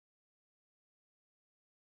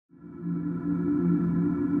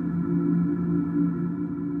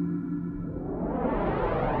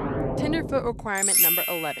Tenderfoot Requirement number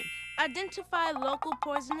 11. Identify local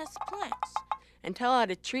poisonous plants. And tell how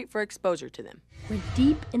to treat for exposure to them. We're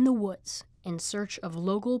deep in the woods in search of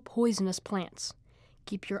local poisonous plants.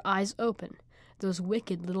 Keep your eyes open. Those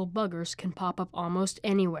wicked little buggers can pop up almost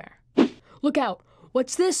anywhere. Look out!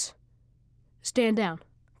 What's this? Stand down.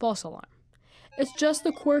 False alarm. It's just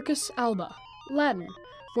the Quercus alba, Latin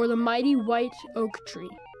for the mighty white oak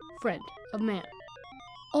tree, friend of man.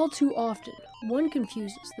 All too often, one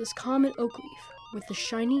confuses this common oak leaf with the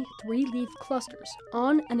shiny three-leaf clusters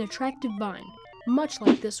on an attractive vine, much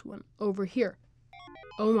like this one over here.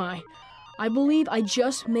 Oh my, I believe I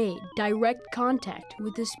just made direct contact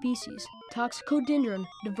with this species, Toxicodendron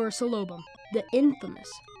diversilobum, the infamous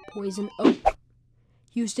poison oak.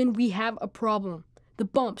 Houston, we have a problem. The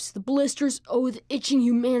bumps, the blisters, oh, the itching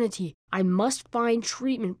humanity. I must find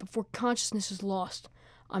treatment before consciousness is lost.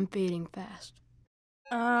 I'm fading fast.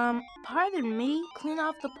 Pardon me, clean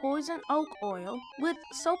off the poison oak oil with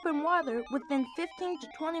soap and water within 15 to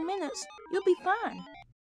 20 minutes. You'll be fine.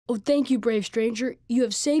 Oh, thank you, brave stranger. You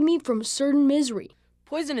have saved me from certain misery.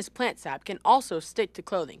 Poisonous plant sap can also stick to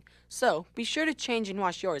clothing, so be sure to change and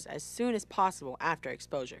wash yours as soon as possible after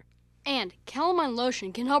exposure. And calamine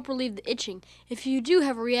lotion can help relieve the itching if you do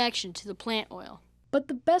have a reaction to the plant oil. But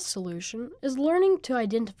the best solution is learning to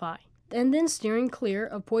identify and then steering clear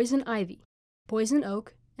of poison ivy, poison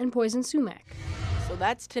oak, and poison sumac. So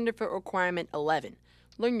that's Tenderfoot Requirement 11.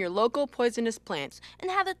 Learn your local poisonous plants And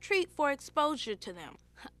how to treat for exposure to them.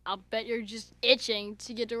 I'll bet you're just itching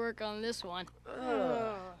to get to work on this one.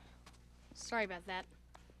 Sorry about that.